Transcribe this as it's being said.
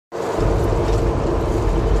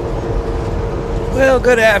Well,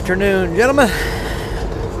 good afternoon, gentlemen,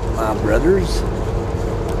 my brothers.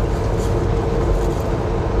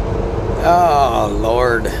 Oh,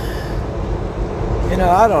 Lord. You know,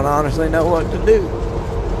 I don't honestly know what to do.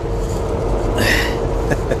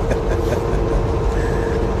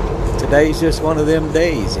 Today's just one of them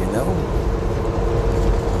days, you know.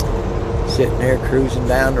 Sitting there cruising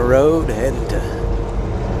down the road, headed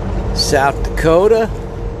to South Dakota.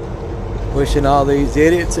 Wishing all these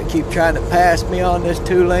idiots that keep trying to pass me on this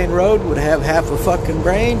 2-lane road would have half a fucking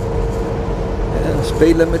brain. And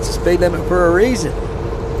speed limit's a speed limit for a reason.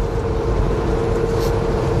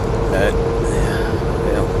 But,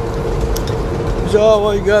 yeah. So,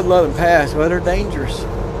 well, you gotta let them pass. Well, they're dangerous.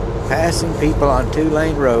 Passing people on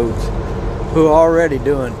 2-lane roads who are already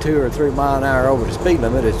doing 2 or 3 mile an hour over the speed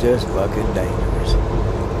limit is just fucking dangerous.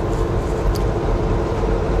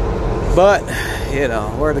 But, you know,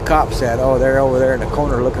 where are the cops at? Oh, they're over there in the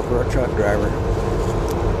corner looking for a truck driver.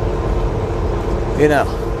 You know.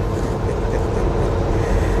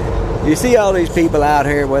 You see all these people out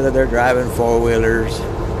here, whether they're driving 4-wheelers,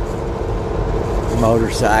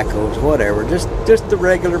 motorcycles, whatever, just the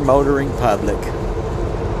regular motoring public.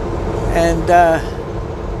 And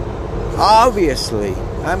obviously,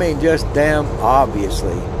 I mean just damn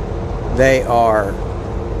obviously, they are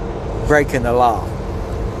breaking the law.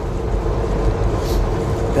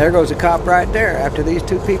 There goes a cop right there after these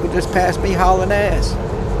 2 people just passed me hauling ass.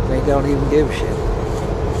 They don't even give a shit.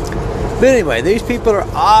 But anyway, these people are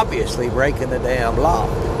obviously breaking the damn law.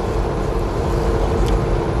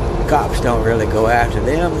 Cops don't really go after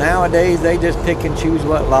them. Nowadays, they just pick and choose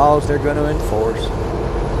what laws they're going to enforce.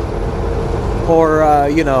 Or,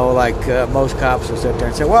 you know, like most cops will sit there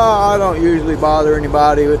and say, well, I don't usually bother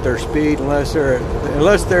anybody with their speed unless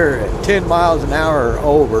they're at 10 miles an hour or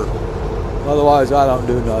over. Otherwise, I don't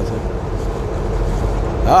do nothing.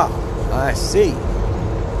 Ah, I see.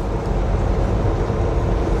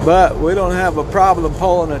 But we don't have a problem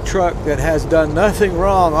pulling a truck that has done nothing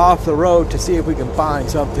wrong off the road to see if we can find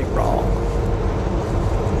something wrong.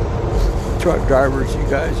 Truck drivers, you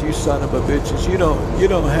guys, you son of a bitches, you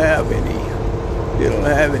don't have any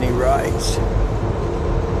rights.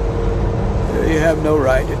 You have no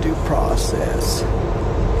right to due process.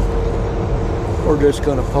 We're just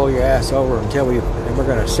going to pull your ass over and we're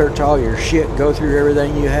going to search all your shit, go through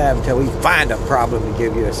everything you have until we find a problem to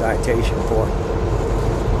give you a citation for.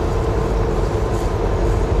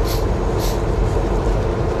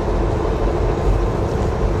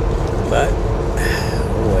 But,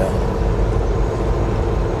 well,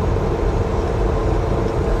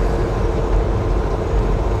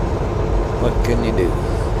 what can you do?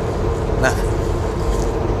 Nothing.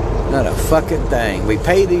 Not a fucking thing. We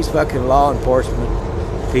pay these fucking law enforcement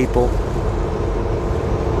people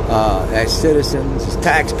as citizens, as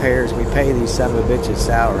taxpayers. We pay these son of a bitches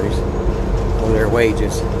salaries or their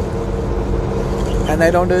wages, and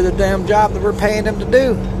they don't do the damn job that we're paying them to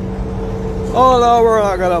do. Oh no, we're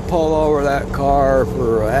not gonna pull over that car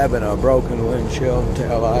for having a broken windshield and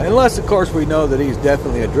tail light, unless of course we know that he's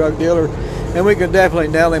definitely a drug dealer, and we can definitely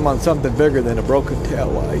nail him on something bigger than a broken tail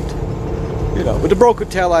light. You know, but the broken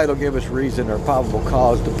taillight will give us reason or probable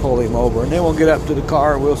cause to pull him over. And then we'll get up to the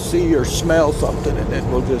car, we'll see or smell something, and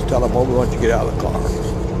then we'll just tell him, over once you get out of the car.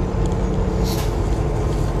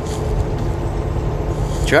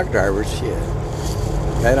 Truck drivers, shit,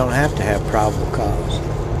 they don't have to have probable cause.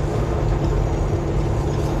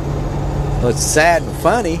 What's sad and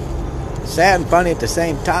funny at the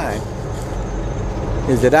same time,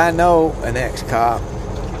 is that I know an ex-cop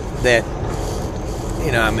that,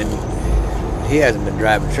 you know, I mean, he hasn't been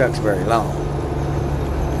driving trucks very long.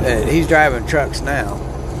 He's driving trucks now.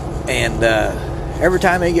 And every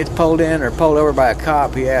time he gets pulled in or pulled over by a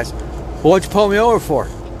cop, he asks, well, what'd you pull me over for?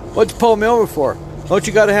 What'd you pull me over for? Don't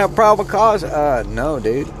you got to have probable cause? No,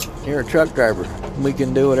 dude. You're a truck driver. We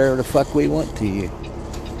can do whatever the fuck we want to you.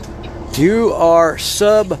 You are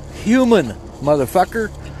subhuman, motherfucker.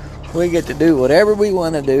 We get to do whatever we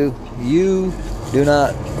want to do. You do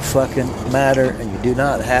not fucking matter, and you do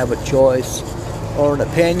not have a choice or an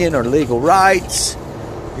opinion or legal rights.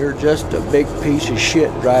 You're just a big piece of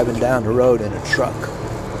shit driving down the road in a truck.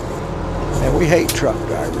 And we hate truck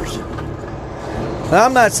drivers. Now,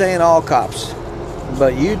 I'm not saying all cops,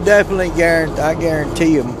 but you definitely I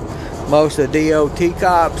guarantee you most of the DOT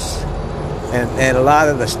cops and a lot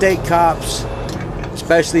of the state cops,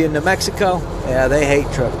 especially in New Mexico, yeah, they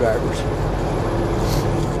hate truck drivers.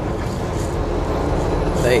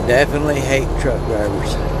 They definitely hate truck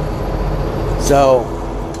drivers. So,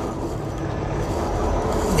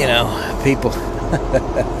 you know, people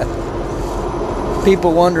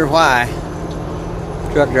wonder why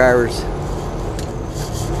truck drivers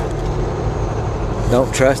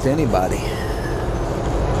Don't trust anybody.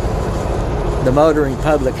 The motoring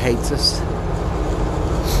public hates us.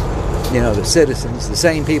 You know, the citizens, the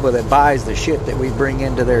same people that buys the shit that we bring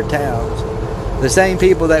into their towns. The same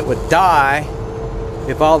people that would die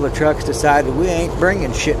if all the trucks decided we ain't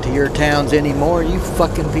bringing shit to your towns anymore. You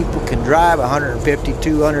fucking people can drive 150,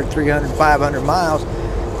 200, 300, 500 miles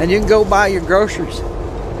and you can go buy your groceries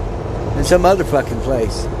in some other fucking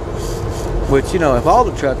place. Which, you know, if all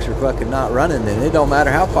the trucks are fucking not running, then it don't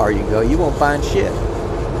matter how far you go, you won't find shit.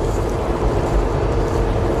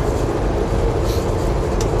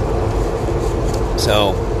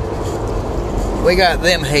 So, we got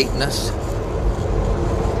them hating us.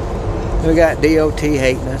 We got DOT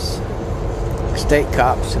hating us. State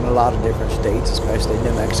cops in a lot of different states, especially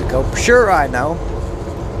New Mexico. Sure, I know.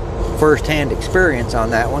 First-hand experience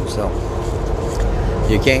on that one, so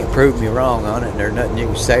you can't prove me wrong on it. There's nothing you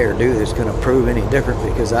can say or do that's going to prove any different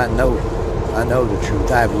because I know the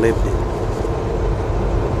truth. I've lived it.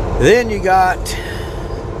 Then you got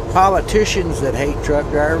politicians that hate truck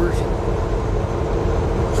drivers.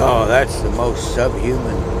 Oh, that's the most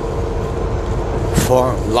subhuman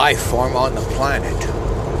life form on the planet.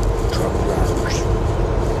 Truck drivers.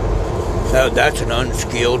 Now, that's an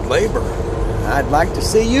unskilled labor. I'd like to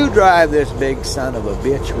see you drive this big son of a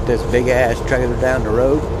bitch with this big ass trailer down the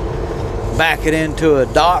road, back it into a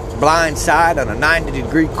dock, blind side on a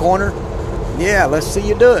 90-degree corner. Yeah, let's see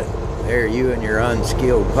you do it. There, you and your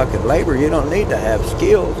unskilled fucking labor. You don't need to have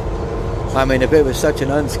skills. I mean, if it was such an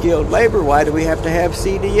unskilled labor, why do we have to have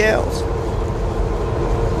CDLs?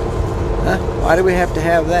 Huh? Why do we have to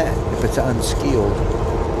have that if it's unskilled?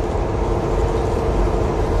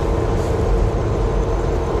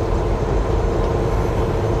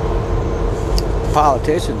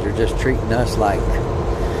 Politicians are just treating us like,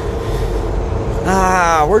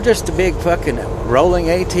 we're just a big fucking rolling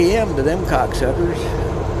ATM to them cocksuckers.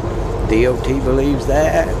 DOT believes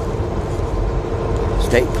that.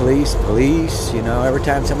 State police, you know, every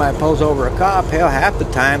time somebody pulls over a cop, hell, half the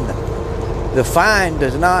time the fine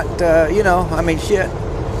does not, you know, I mean, shit.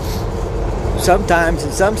 Sometimes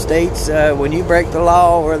in some states, when you break the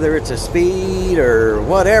law, whether it's a speed or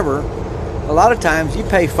whatever, a lot of times you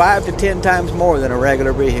pay 5 to 10 times more than a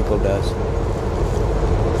regular vehicle does.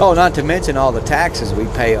 Oh, not to mention all the taxes we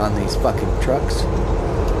pay on these fucking trucks.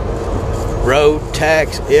 Road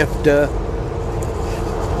tax, IFTA,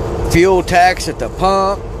 fuel tax at the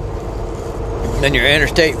pump, then your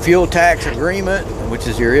interstate fuel tax agreement, which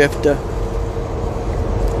is your IFTA.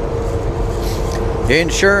 The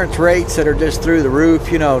insurance rates that are just through the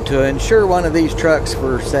roof, you know, to insure one of these trucks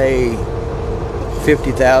for, say,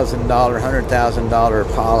 $50,000,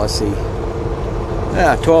 $100,000 policy.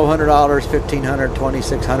 Yeah, $1,200, $1,500,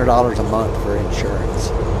 $2,600 a month for insurance.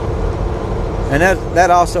 And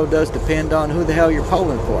that also does depend on who the hell you're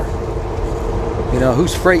polling for. You know,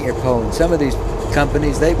 whose freight you're polling. Some of these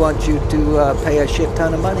companies, they want you to pay a shit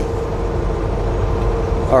ton of money.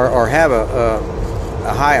 Or have a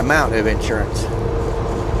high amount of insurance.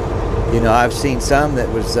 You know, I've seen some that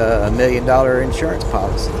was $1 million insurance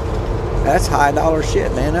policy. That's high dollar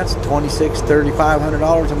shit, man. That's $2,600,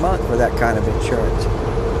 $3,500 a month for that kind of insurance.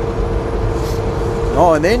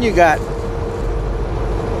 Oh, and then you got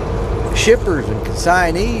shippers and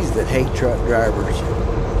consignees that hate truck drivers.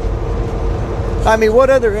 I mean,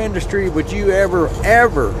 what other industry would you ever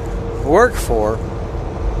work for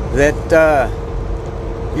that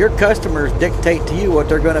your customers dictate to you what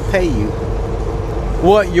they're going to pay you?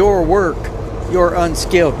 What your work, your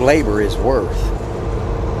unskilled labor is worth.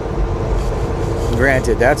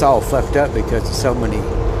 Granted, that's all fucked up because of so many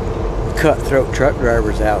cutthroat truck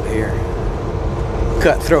drivers out here.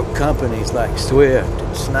 Cutthroat companies like Swift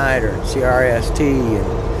and Snyder and CRST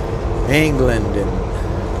and England and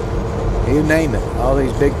you name it. All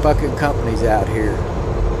these big fucking companies out here.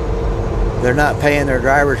 They're not paying their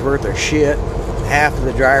drivers worth their shit. Half of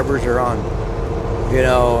the drivers are on, you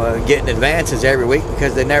know, getting advances every week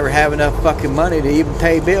because they never have enough fucking money to even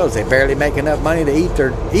pay bills. They barely make enough money to eat.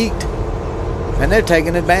 And they're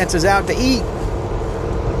taking advances out to eat.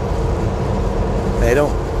 They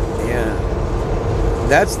don't, yeah.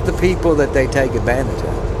 That's the people that they take advantage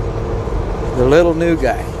of. The little new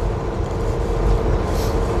guy.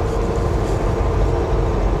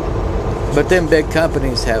 But them big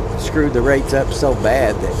companies have screwed the rates up so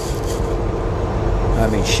bad that, I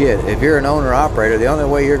mean, shit, if you're an owner-operator, the only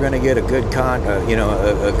way you're going to get a good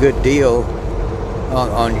a good deal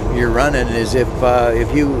on your running is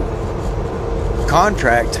if you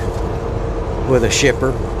contract with a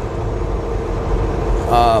shipper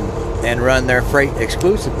and run their freight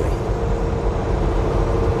exclusively.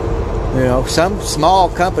 You know, some small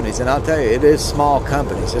companies, and I'll tell you, it is small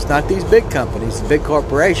companies. It's not these big companies, big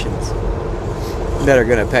corporations that are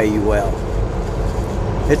going to pay you well.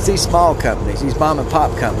 It's these small companies, these mom and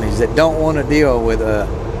pop companies that don't want to deal with a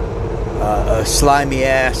slimy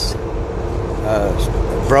ass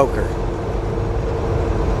broker.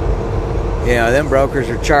 You know, them brokers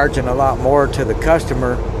are charging a lot more to the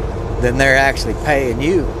customer than they're actually paying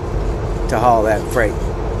you to haul that freight.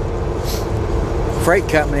 Freight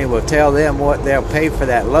company will tell them what they'll pay for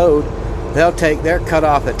that load. They'll take their cut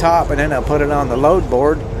off the top and then they'll put it on the load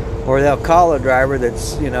board, or they'll call a driver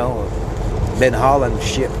that's, you know, been hauling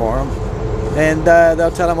shit for them, and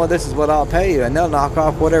they'll tell them, well, this is what I'll pay you, and they'll knock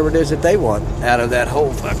off whatever it is that they want out of that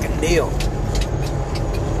whole fucking deal.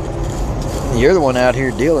 You're the one out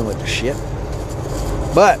here dealing with the shit.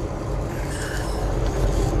 But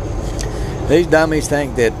these dummies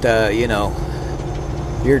think that you know,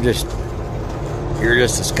 you're just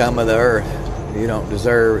the scum of the earth. You don't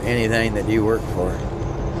deserve anything that you work for.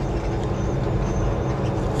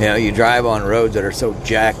 You know, you drive on roads that are so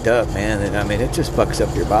jacked up, man, and I mean, it just fucks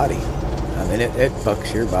up your body. I mean, it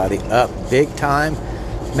fucks your body up big time.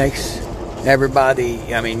 Makes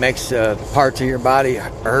everybody, I mean, makes parts of your body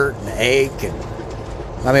hurt and ache. And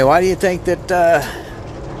I mean, why do you think that,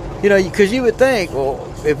 you know, because you would think,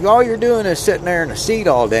 well, if all you're doing is sitting there in a seat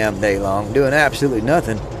all damn day long, doing absolutely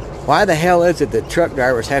nothing, why the hell is it that truck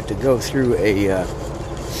drivers have to go through a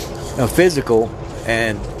physical,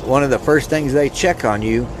 and one of the first things they check on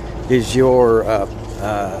you is your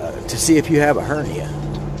to see if you have a hernia?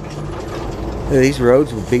 These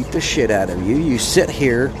roads will beat the shit out of you. You sit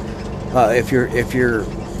here, if you're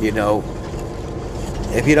you know,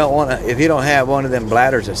 if you don't have one of them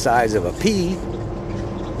bladders the size of a pea,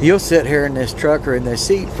 you'll sit here in this truck or in this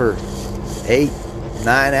seat for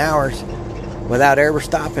 8-9 hours without ever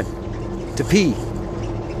stopping to pee.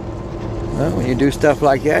 Well, when you do stuff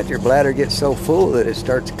like that, your bladder gets so full that it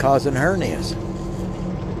starts causing hernias.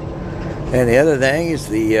 And the other thing is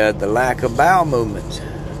the lack of bowel movements.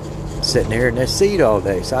 Sitting here in this seat all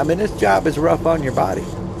day. So I mean, this job is rough on your body.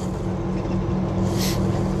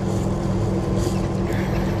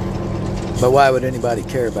 But why would anybody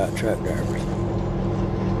care about truck drivers?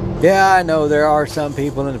 Yeah, I know there are some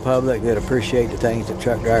people in the public that appreciate the things that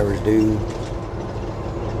truck drivers do,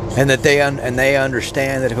 and that they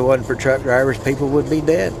understand that if it wasn't for truck drivers, people would be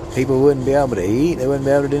dead. People wouldn't be able to eat. They wouldn't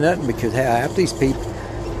be able to do nothing, because half these people,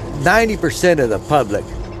 90% of the public,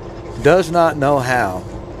 does not know how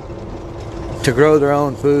to grow their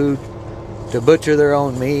own food, to butcher their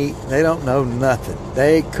own meat. They don't know nothing.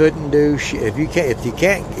 They couldn't do shit.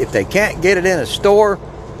 If they can't get it in a store,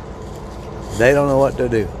 they don't know what to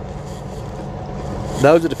do.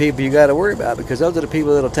 Those are the people you got to worry about, because those are the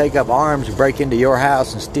people that'll take up arms, break into your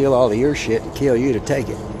house, and steal all of your shit and kill you to take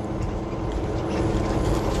it.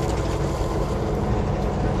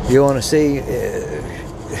 You want to see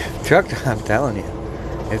I'm telling you,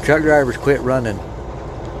 if truck drivers quit running,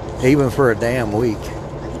 even for a damn week,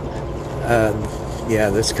 yeah,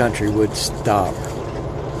 this country would stop.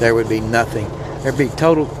 There would be nothing. There'd be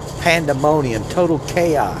total pandemonium, total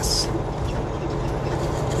chaos,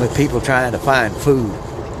 with people trying to find food.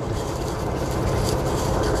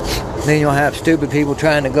 Then you'll have stupid people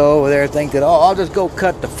trying to go over there and think that, oh, I'll just go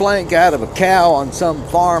cut the flank out of a cow on some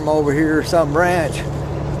farm over here or some ranch.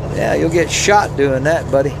 Yeah, you'll get shot doing that,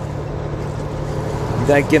 buddy. You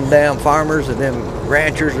think them damn farmers and them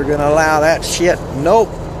ranchers are going to allow that shit? Nope.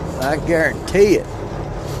 I guarantee it.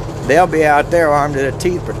 They'll be out there armed to the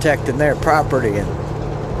teeth protecting their property and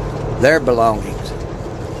their belongings.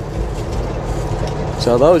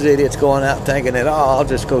 So those idiots going out thinking that, oh, I'll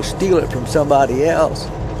just go steal it from somebody else,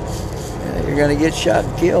 yeah, you're going to get shot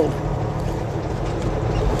and killed.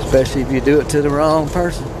 Especially if you do it to the wrong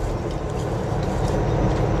person.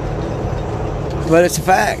 But it's a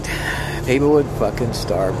fact. People would fucking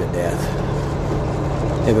starve to death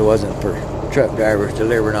if it wasn't for truck drivers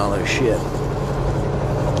delivering all this shit.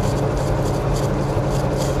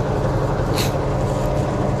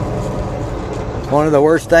 One of the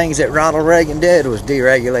worst things that Ronald Reagan did was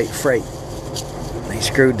deregulate freight. He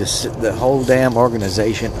screwed the whole damn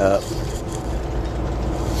organization up.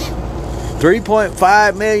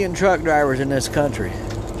 3.5 million truck drivers in this country.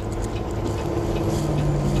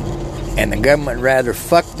 And the government would rather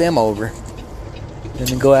fuck them over than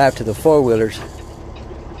to go after the four-wheelers.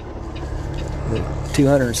 The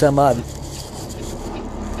 200 some odd,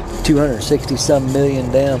 260 some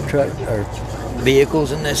million damn truck or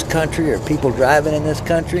vehicles in this country, or people driving in this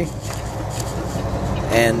country.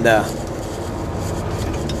 And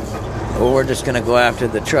we're just going to go after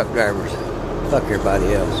the truck drivers. Fuck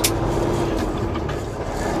everybody else.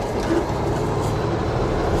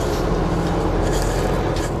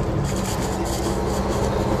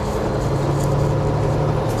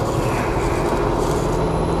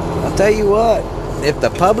 tell you what, if the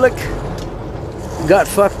public got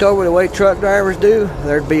fucked over the way truck drivers do,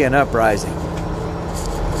 there'd be an uprising.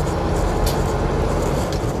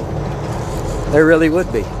 There really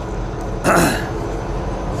would be.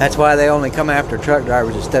 That's why they only come after truck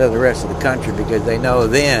drivers instead of the rest of the country, because they know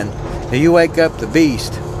then if you wake up the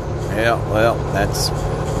beast, yeah, well, that's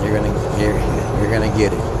you're gonna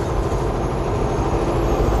get it.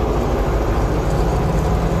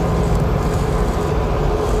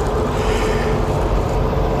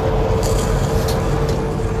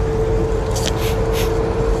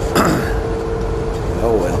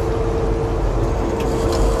 Oh well.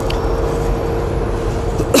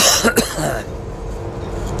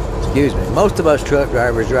 Excuse me. Most of us truck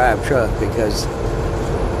drivers drive truck because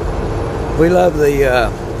we love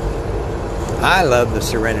I love the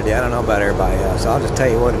serenity. I don't know about everybody else. I'll just tell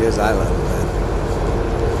you what it is I love about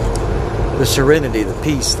it. The serenity, the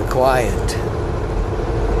peace, the quiet.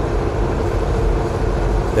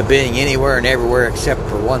 The being anywhere and everywhere except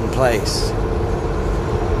for one place.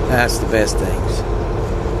 That's the best things.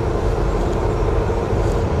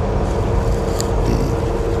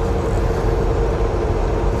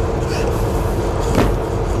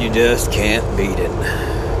 You just can't beat it.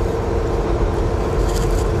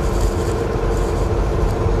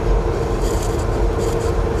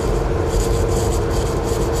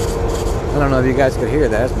 I don't know if you guys could hear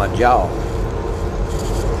that. That's my jaw.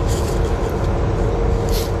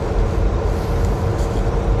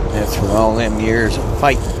 That's from all them years of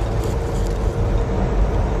fighting.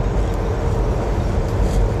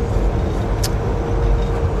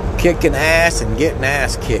 Kicking ass and getting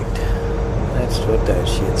ass kicked. That's what that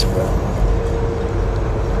shit's from.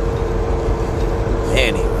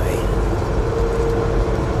 Anyway.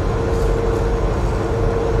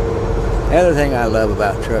 The other thing I love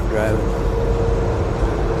about truck driving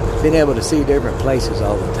is being able to see different places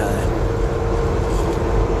all the time.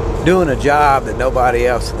 Doing a job that nobody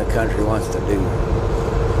else in the country wants to do.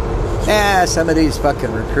 Yeah, some of these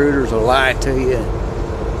fucking recruiters will lie to you.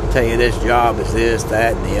 Tell you this job is this,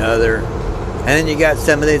 that, and the other. And then you got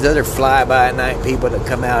some of these other fly-by-night people that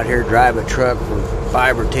come out here, drive a truck for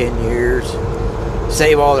 5 or 10 years,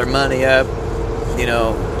 save all their money up. You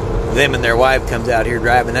know, them and their wife comes out here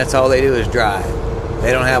driving. That's all they do is drive.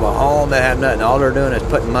 They don't have a home. They have nothing. All they're doing is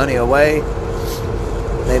putting money away.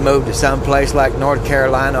 They moved to some place like North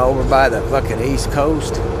Carolina over by the fucking East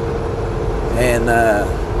Coast and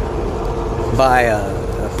buy a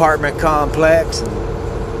apartment complex, and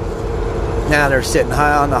now they're sitting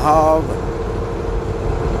high on the hog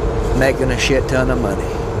making a shit ton of money.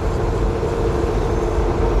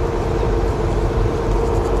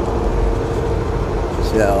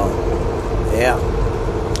 So, yeah.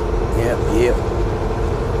 Yep.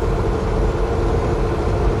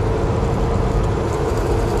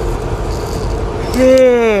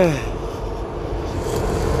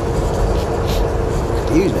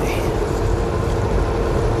 Excuse me.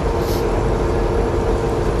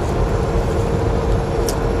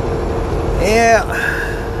 Yeah.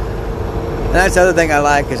 That's the other thing I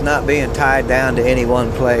like, is not being tied down to any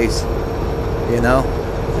one place, you know,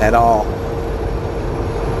 at all.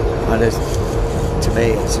 To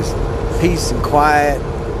me, it's just peace and quiet.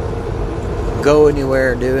 Go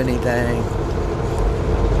anywhere, do anything.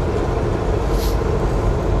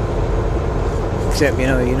 Except, you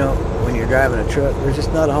know, when you're driving a truck, there's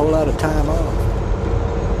just not a whole lot of time off.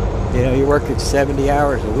 You know, you're working 70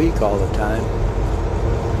 hours a week all the time.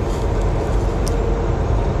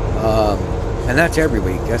 And that's every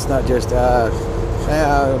week. That's not just,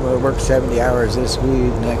 we'll work 70 hours this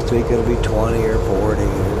week, next week it'll be 20 or 40.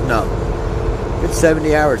 No. It's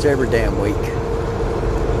 70 hours every damn week.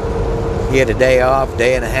 You get a day off,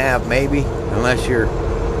 day and a half maybe, unless you're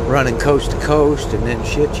running coast to coast, and then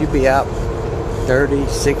shit, you'd be out 30,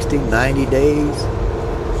 60, 90 days.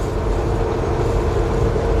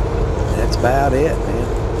 That's about it, man.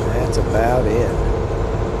 That's about it.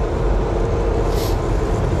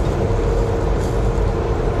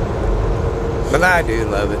 But I do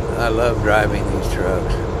love it. I love driving these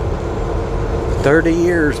trucks. 30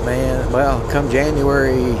 years, man. Well, come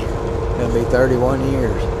January, it's going to be 31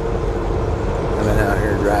 years. I've been out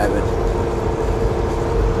here driving.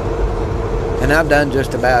 And I've done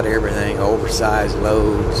just about everything. Oversized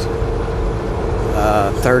loads.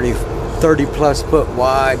 30 plus foot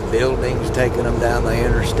wide buildings, taking them down the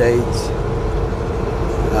interstates.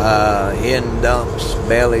 End dumps,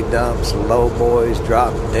 belly dumps, low boys,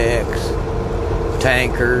 drop decks.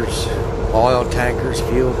 Tankers, oil tankers,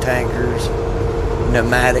 fuel tankers,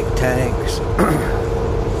 pneumatic tanks,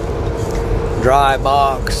 dry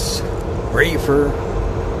box, reefer,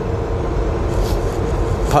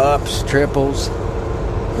 pups, triples,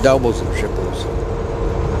 doubles and triples.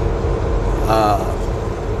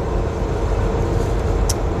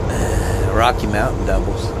 Rocky Mountain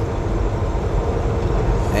doubles.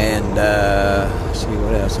 And let's see,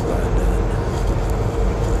 what else have I done?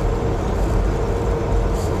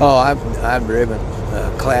 Oh, I've driven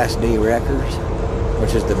Class D wreckers,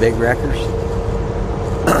 which is the big wreckers.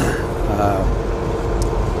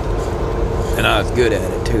 And I was good at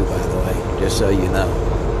it too, by the way, just so you know.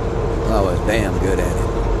 I was damn good at it.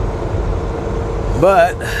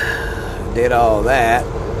 But did all that.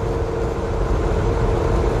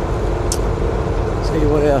 See,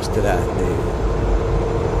 what else did I do?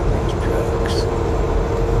 These trucks.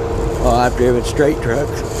 Oh, I've driven straight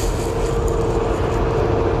trucks.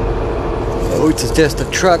 Which is just a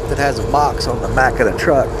truck that has a box on the back of the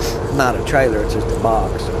truck. Not a trailer, it's just a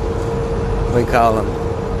box. We call them,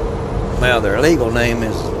 well, their legal name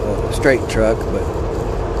is a straight truck, but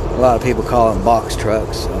a lot of people call them box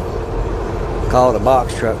trucks. So call it a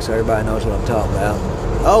box truck so everybody knows what I'm talking about.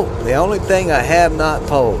 Oh, the only thing I have not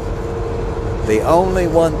pulled, the only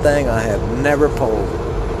one thing I have never pulled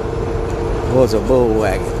was a bull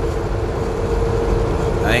wagon.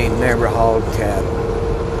 I ain't never hauled cattle.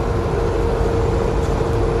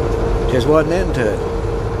 Just wasn't into it.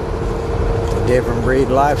 It's a different breed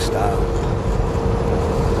lifestyle.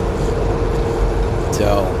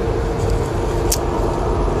 So,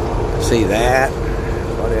 see that.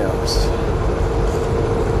 What else?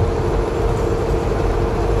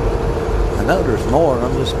 I know there's more.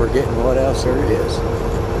 I'm just forgetting what else there is.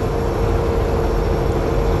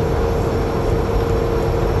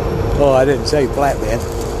 Oh, I didn't say flatbed.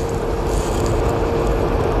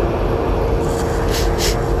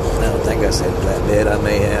 I don't think I said flatbed. I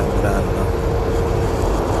may have, but I don't know.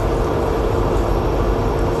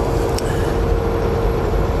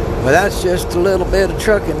 But that's just a little bit of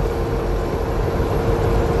trucking.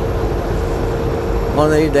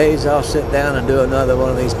 One of these days I'll sit down and do another one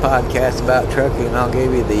of these podcasts about trucking, and I'll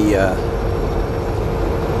give you the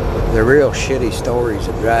real shitty stories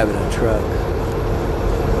of driving a truck.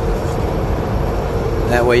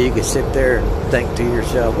 That way you can sit there and think to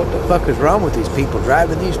yourself, what the fuck is wrong with these people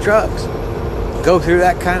driving these trucks? Go through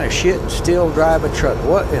that kind of shit and still drive a truck.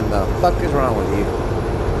 What in the fuck is wrong with you?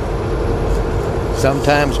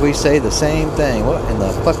 Sometimes we say the same thing. What in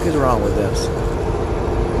the fuck is wrong with us?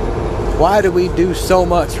 Why do we do so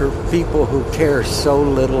much for people who care so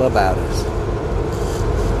little about us?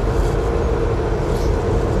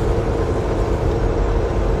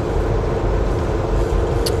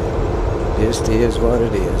 Just is what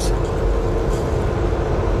it is.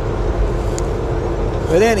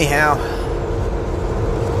 But anyhow,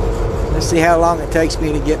 let's see how long it takes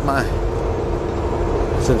me to get my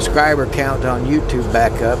subscriber count on YouTube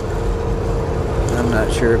back up. I'm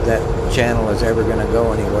not sure if that channel is ever going to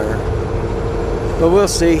go anywhere. But we'll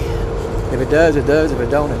see. If it does, it does. If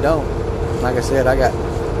it don't, it don't. Like I said, I got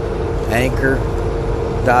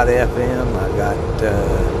Anchor.fm. I got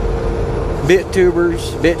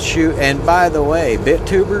BitTubers, BitChute. And by the way,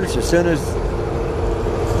 BitTubers, as soon as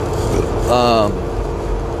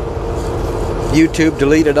YouTube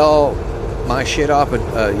deleted all my shit off of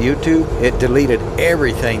YouTube, it deleted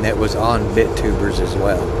everything that was on BitTubers as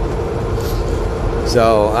well.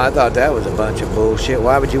 So I thought that was a bunch of bullshit.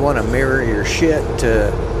 Why would you want to mirror your shit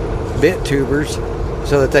to BitTubers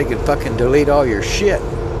so that they can fucking delete all your shit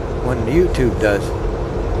when YouTube does?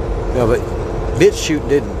 No, but BitChute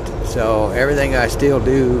didn't. So everything I still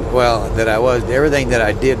do, well, everything that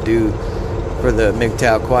I did do for the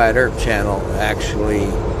MGTOW Quiet Earth channel actually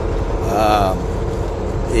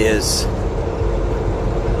is,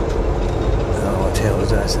 what the hell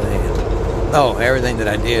was I saying? Oh, everything that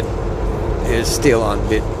I did is still on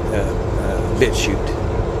BitChute.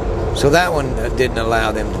 So that one didn't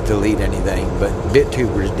allow them to delete anything, but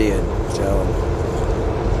BitTubers did. So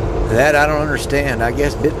that I don't understand. I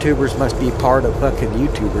guess BitTubers must be part of fucking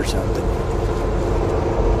YouTube or something.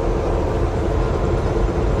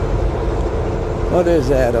 What is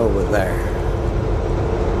that over there?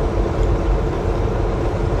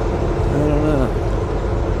 I don't know.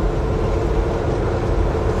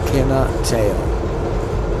 Cannot tell.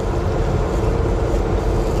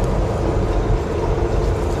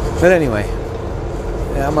 But anyway,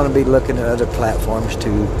 I'm going to be looking at other platforms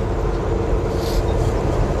too.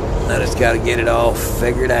 I just got to get it all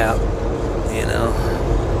figured out, you know.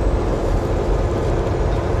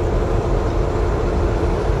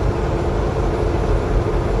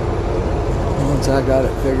 Once I got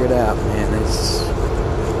it figured out, man,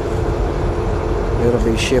 it'll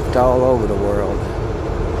be shipped all over the world.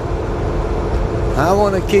 I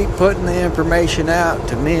want to keep putting the information out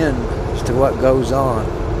to men as to what goes on.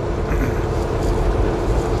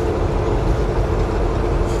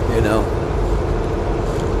 You know,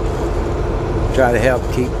 try to help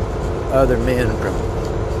keep other men from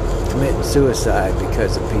committing suicide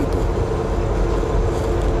because of people.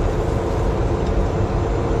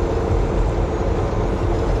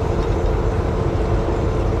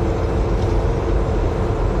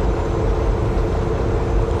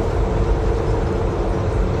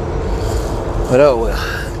 But oh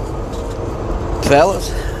well. Fellas,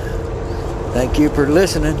 thank you for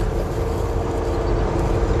listening.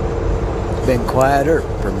 Been quieter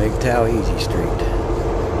from MGTOW Easy Street.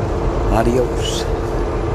 Adios.